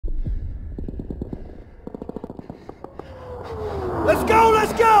Let's go,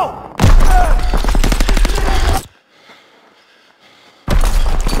 let's go!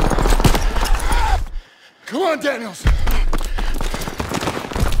 Come on, Daniels!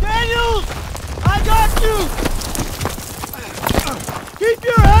 Daniels! I got you! Keep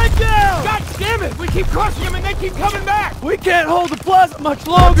your head down! God damn it! We keep crushing them and they keep coming back! We can't hold the plaza much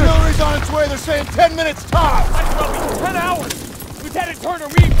longer! Artillery's on its way, they're saying 10 minutes tops! That's probably 10 hours! Lieutenant Turner,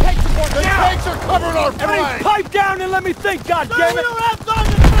 we need tank support The now! tanks are covering our Everybody flank! pipe down and let me think, goddammit! We don't have time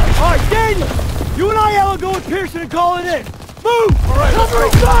to think! Alright, Daniel! You and I will go with Pearson and call it in! Move! Alright, let's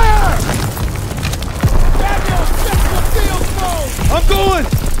Covering go. fire! Daniel, shift to field mode! I'm going!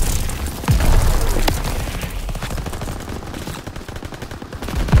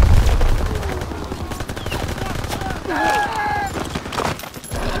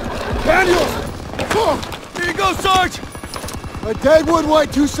 Daniels! Come! Here you go, Sarge! A Deadwood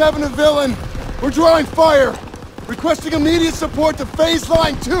White 27 to Villain. We're drawing fire. Requesting immediate support to phase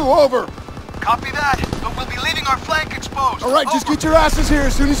line 2, over. Copy that, but we'll be leaving our flank exposed. Alright, just Over. get your asses here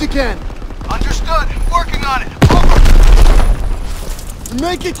as soon as you can. Understood. Working on it. Over.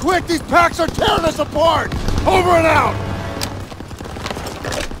 Make it quick, these packs are tearing us apart! Over and out!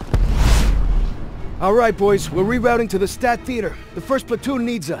 Alright, boys, we're rerouting to the Stat Theater. The first platoon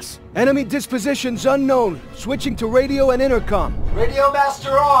needs us. Enemy dispositions unknown. Switching to radio and intercom. Radio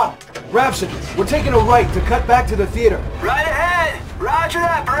master on! Rapson, we're taking a right to cut back to the theater. Right ahead! Roger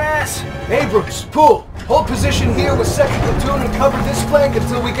that, Perez! Abrams, Poole, hold position here with 2nd Platoon and cover this flank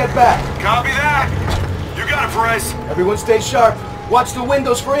until we get back. Copy that. You got it, Perez. Everyone stay sharp. Watch the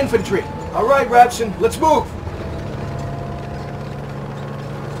windows for infantry. Alright, Rapson, let's move.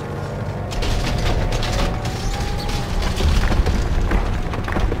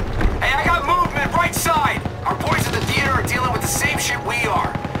 Hey, I got movement right side! Our boys at the theater are dealing with the same shit we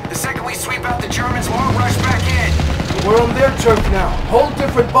are. The second we sweep out the Germans, we'll rush back in. We're on their turf now. Whole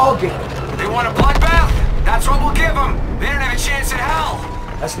different ballgame. They want a bloodbath? That's what we'll give them. They don't have a chance in hell.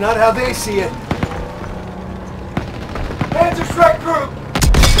 That's not how they see it. Panzer strike group!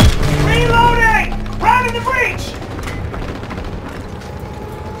 Reloading! Round in the breach!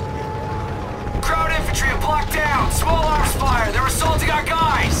 Crowd infantry are blocked down. Small arms fire. They're assaulting our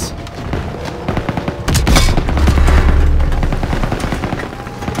guys.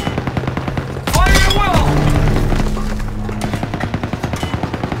 Fire at will!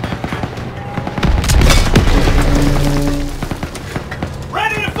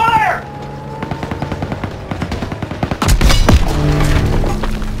 Ready to fire!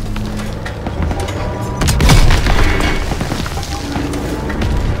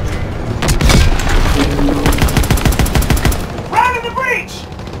 Round in the breach!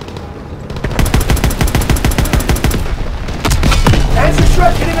 Panzer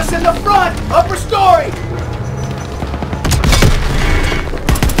strike hitting us in the front! Upper story!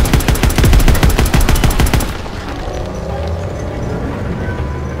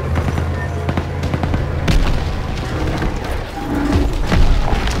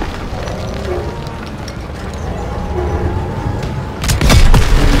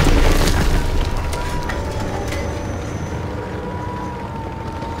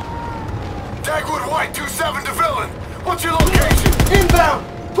 Deadwood White 27 to Villain. What's your location? Inbound!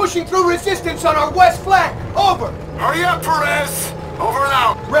 Pushing through resistance on our west flank! Over! Hurry up, Perez! Over and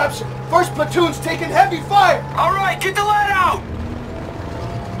out! Rapson, 1st Platoon's taking heavy fire! All right, get the lead out!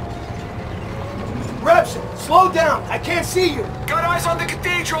 Rapson, slow down! I can't see you! Got eyes on the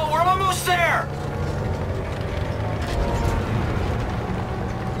cathedral. We're almost there.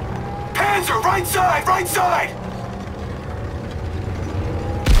 Panzer, right side, right side!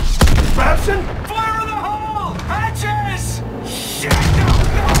 Rapson? Fire in the hole! Hatches! Shit! No!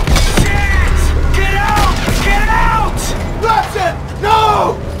 Shit! Get out! Get out! Rapson!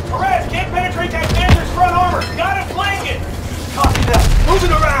 No! Perez, can't penetrate that Panzer's front armor! Gotta flank it! Copy that!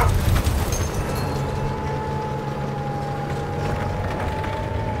 Moving around!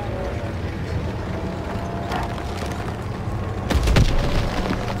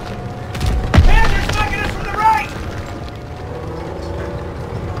 Panzer's flanking us from the right!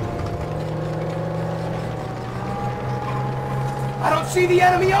 I don't see the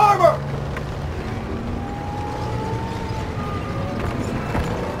enemy armor!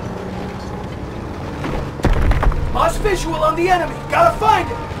 Lost visual on the enemy! Gotta find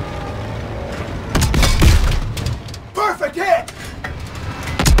it! Perfect hit!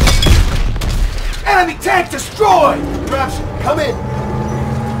 Enemy tank destroyed! Rapson, come in!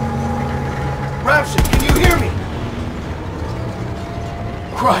 Rapson, can you hear me?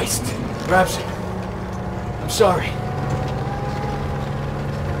 Christ! Rapson, I'm sorry.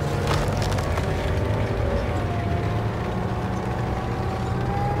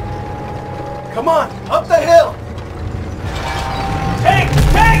 Come on, up the hill! Tank!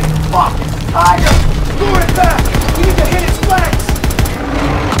 Tank! Fuck! Tiger! Lure it back! We need to hit its flanks!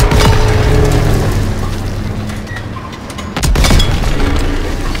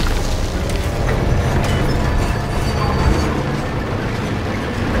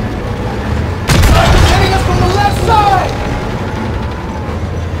 Tiger's hitting us from the left side!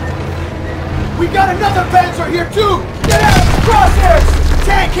 We got another Panzer here too! Get out of the crosshairs!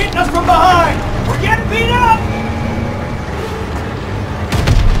 Tank hitting us from behind! We're getting beat up!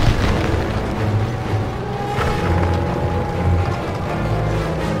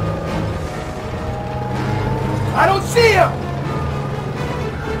 I don't see him!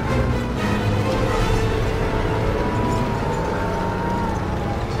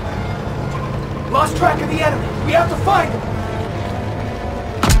 Lost track of the enemy. We have to find him.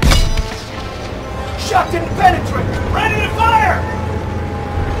 Shot didn't penetrate. Ready to fire!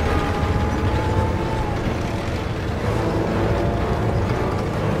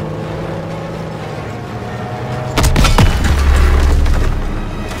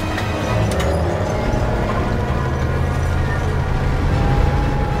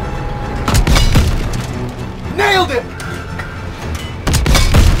 Nailed him!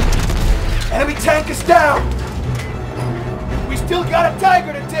 Enemy tank is down! We still got a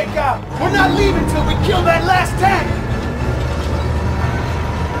Tiger to take out! We're not leaving till we kill that last tank!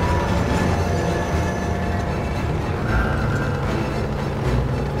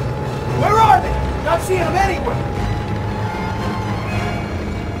 Where are they? Not seeing them anywhere!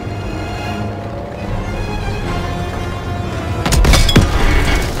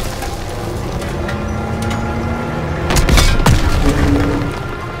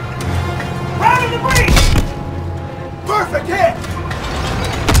 Perfect hit!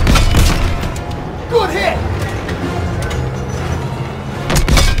 Good hit!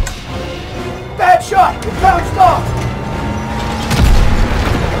 Bad shot! It bounced off!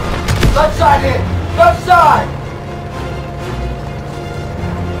 Left side hit! Left side!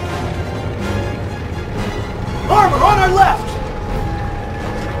 Armor on our left!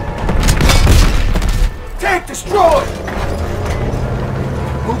 Tank destroyed!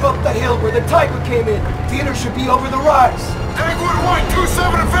 Move up the hill where the Tiger came in. Theater should be over the rise. Dagwood White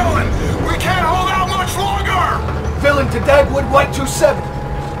 27 to Villain! We can't hold out much longer! Villain to Dagwood White 27.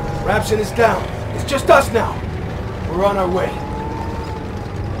 Rabson is down. It's just us now. We're on our way.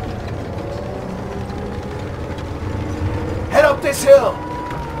 Head up this hill.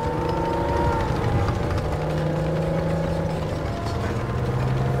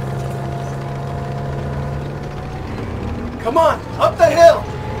 Come on, up the hill!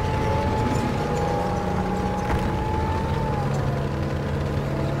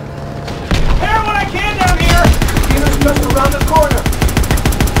 Repair what I can down here! Theater's just around the corner.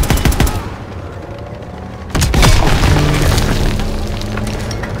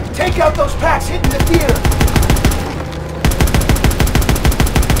 Take out those packs hitting the theater.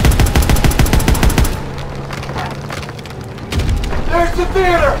 There's the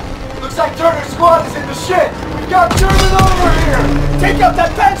theater! Looks like Turner's squad is in the shit! We got Sherman over here! Take out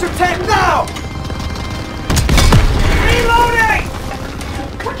that Panzer tank now! Reloading!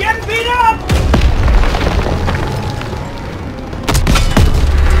 We're getting beat up!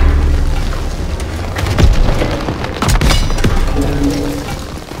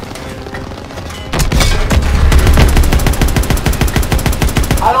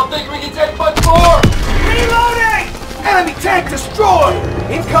 I don't think we can take much more! Reloading! Enemy tank destroyed!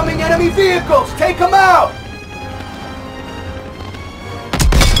 Incoming enemy vehicles! Take them out!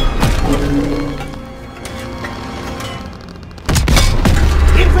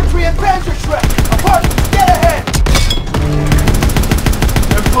 Infantry and Panzer Shrek! Apart! Get ahead!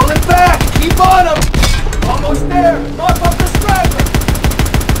 They're pulling back! Keep on them! Almost there! Mop up the straggler!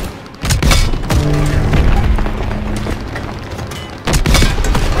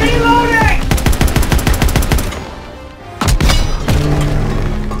 Reloading!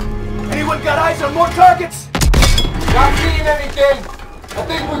 Anyone got eyes on more targets? Not seeing anything! I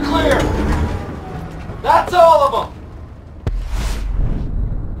think we're clear! That's all of them!